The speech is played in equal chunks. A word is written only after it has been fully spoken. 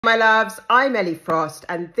My loves, I'm Ellie Frost,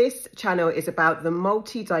 and this channel is about the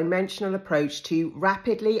multi-dimensional approach to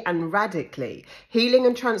rapidly and radically healing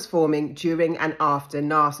and transforming during and after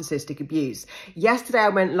narcissistic abuse. Yesterday I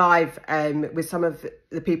went live with some of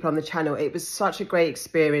the people on the channel. It was such a great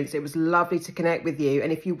experience. It was lovely to connect with you.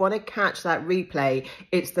 And if you want to catch that replay,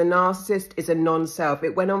 it's The Narcissist is a Non-Self.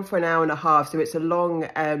 It went on for an hour and a half, so it's a long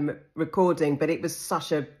recording, but it was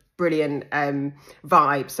such a brilliant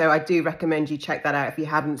vibe, so I do recommend you check that out if you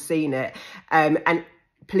haven't seen it. And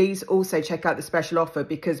please also check out the special offer,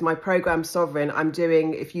 because my program Sovereign, I'm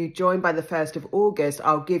doing, if you join by the 1st of August,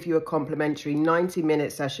 I'll give you a complimentary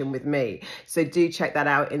 90-minute session with me. So do check that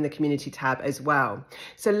out in the community tab as well.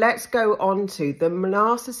 So let's go on to the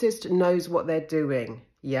narcissist knows what they're doing.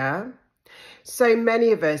 Yeah, so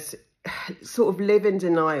many of us sort of live in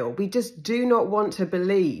denial. We just do not want to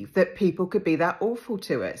believe that people could be that awful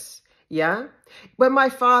to us. Yeah. When my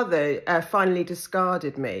father finally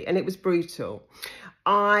discarded me, and it was brutal,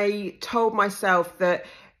 I told myself that,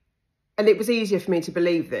 and it was easier for me to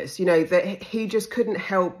believe this, you know, that he just couldn't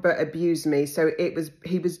help but abuse me. So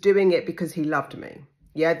he was doing it because he loved me.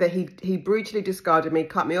 Yeah, that he brutally discarded me,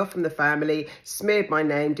 cut me off from the family, smeared my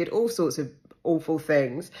name, did all sorts of awful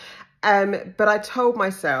things. But I told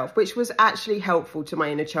myself, which was actually helpful to my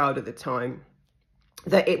inner child at the time,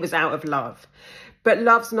 that it was out of love. But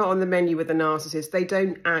love's not on the menu with a narcissist. They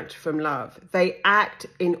don't act from love. They act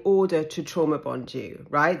in order to trauma bond you,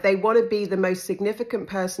 right? They want to be the most significant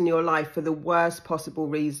person in your life for the worst possible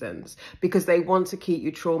reasons, because they want to keep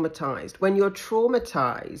you traumatized. When you're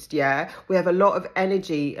traumatized, yeah, we have a lot of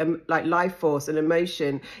energy, like life force and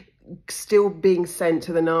emotion, still being sent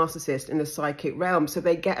to the narcissist in the psychic realm. So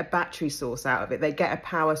they get a battery source out of it. They get a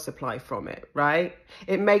power supply from it, right?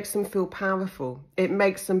 It makes them feel powerful. It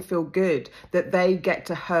makes them feel good that they get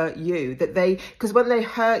to hurt you, because when they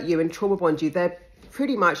hurt you and trauma bond you, they're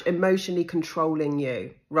pretty much emotionally controlling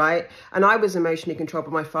you, right? And I was emotionally controlled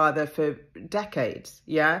by my father for decades,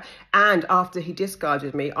 yeah? And after he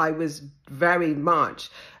discarded me, I was very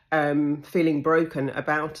much feeling broken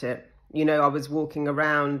about it. You know, I was walking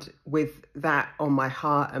around with that on my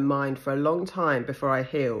heart and mind for a long time before I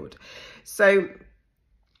healed. So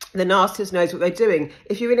the narcissist knows what they're doing.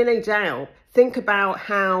 If you're in any doubt, think about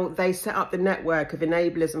how they set up the network of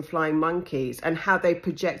enablers and flying monkeys, and how they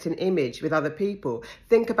project an image with other people.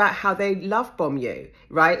 Think about how they love bomb you,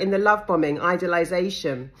 right? In the love bombing,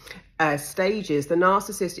 idealization stages, the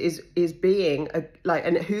narcissist is being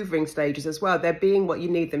and hoovering stages as well. They're being what you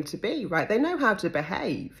need them to be, right? They know how to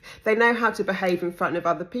behave. They know how to behave in front of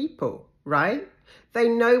other people, right? They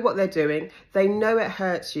know what they're doing. They know it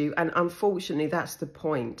hurts you. And unfortunately, that's the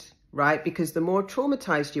point, right? Because the more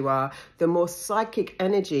traumatized you are, the more psychic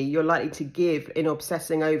energy you're likely to give in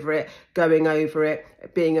obsessing over it, going over it,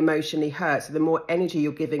 being emotionally hurt. So the more energy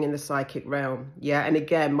you're giving in the psychic realm. Yeah. And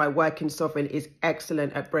again, my work in Sovereign is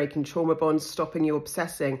excellent at breaking trauma bonds, stopping you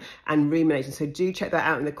obsessing and ruminating. So do check that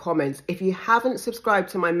out in the comments. If you haven't subscribed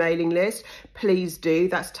to my mailing list, please do.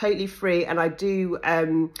 That's totally free. And I do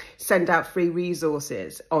send out free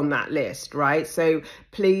resources on that list, right? So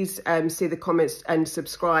please see the comments and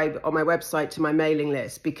subscribe on my website to my mailing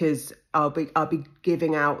list, because I'll be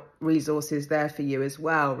giving out resources there for you as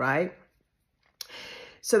well, right?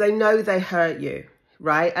 So they know they hurt you,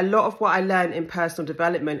 right? A lot of what I learned in personal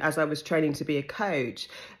development as I was training to be a coach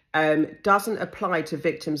doesn't apply to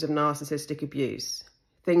victims of narcissistic abuse.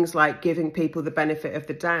 Things like giving people the benefit of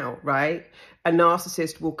the doubt, right? A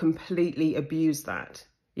narcissist will completely abuse that.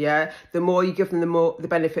 Yeah, the more you give them the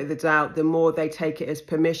benefit of the doubt, the more they take it as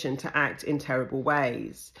permission to act in terrible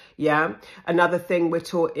ways. Yeah. Another thing we're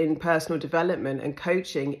taught in personal development and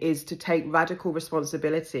coaching is to take radical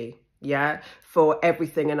responsibility. Yeah, for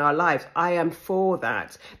everything in our lives. I am for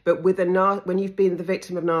that. But when you've been the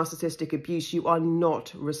victim of narcissistic abuse, you are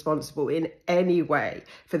not responsible in any way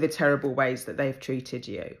for the terrible ways that they've treated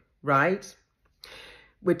you, right?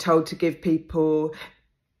 We're told to give people,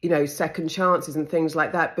 you know, second chances and things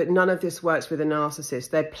like that. But none of this works with a narcissist.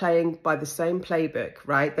 They're playing by the same playbook,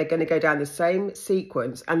 right? They're going to go down the same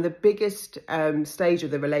sequence. And the biggest stage of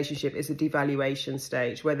the relationship is the devaluation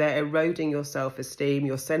stage, where they're eroding your self-esteem,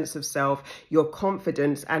 your sense of self, your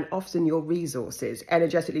confidence, and often your resources,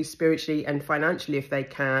 energetically, spiritually, and financially if they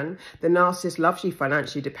can. The narcissist loves you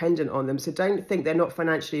financially, dependent on them. So don't think they're not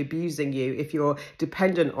financially abusing you if you're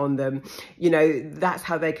dependent on them. You know, that's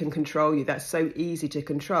how they can control you. That's so easy to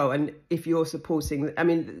control. And if you're supporting, I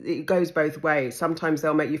mean, it goes both ways. Sometimes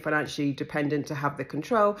they'll make you financially dependent to have the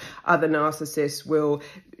control. Other narcissists will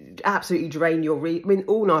absolutely drain your,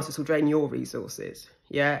 all narcissists will drain your resources,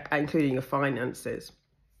 yeah, including your finances,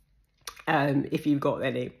 if you've got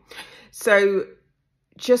any. So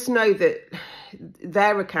just know that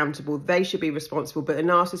they're accountable, they should be responsible, but a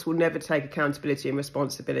narcissist will never take accountability and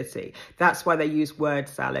responsibility. That's why they use word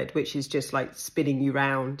salad, which is just like spinning you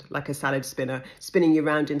round, like a salad spinner, spinning you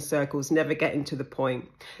round in circles, never getting to the point.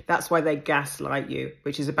 That's why they gaslight you,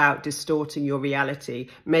 which is about distorting your reality,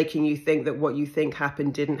 making you think that what you think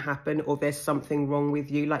happened didn't happen, or there's something wrong with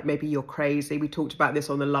you, like maybe you're crazy. We talked about this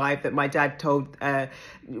on the live, that my dad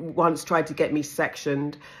once tried to get me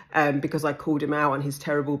sectioned because I called him out on his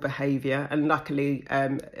terrible behaviour, and luckily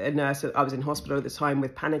a nurse, I was in hospital at the time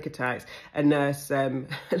with panic attacks, a nurse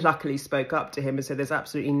luckily spoke up to him and said, there's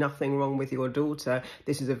absolutely nothing wrong with your daughter,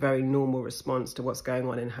 this is a very normal response to what's going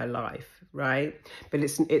on in her life, right? But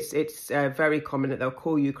it's very common that they'll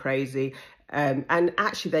call you crazy. And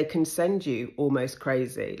actually they can send you almost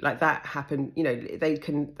crazy, like that happened, you know, they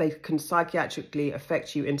can psychiatrically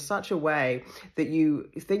affect you in such a way that you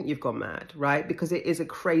think you've gone mad, right? Because it is a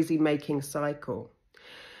crazy making cycle.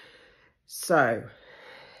 So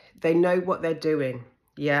they know what they're doing.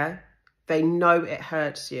 Yeah. They know it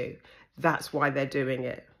hurts you. That's why they're doing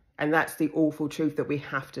it. And that's the awful truth that we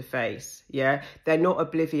have to face, yeah? They're not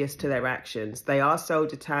oblivious to their actions. They are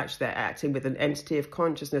soul-detached. They're acting with an entity of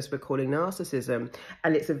consciousness we're calling narcissism.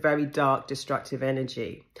 And it's a very dark, destructive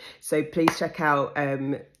energy. So please check out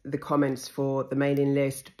the comments for the mailing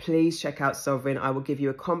list. Please check out Sovereign. I will give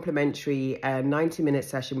you a complimentary 90-minute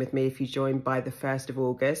session with me if you join by the 1st of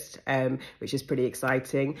August, which is pretty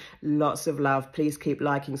exciting. Lots of love. Please keep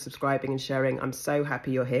liking, subscribing and sharing. I'm so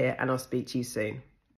happy you're here, and I'll speak to you soon.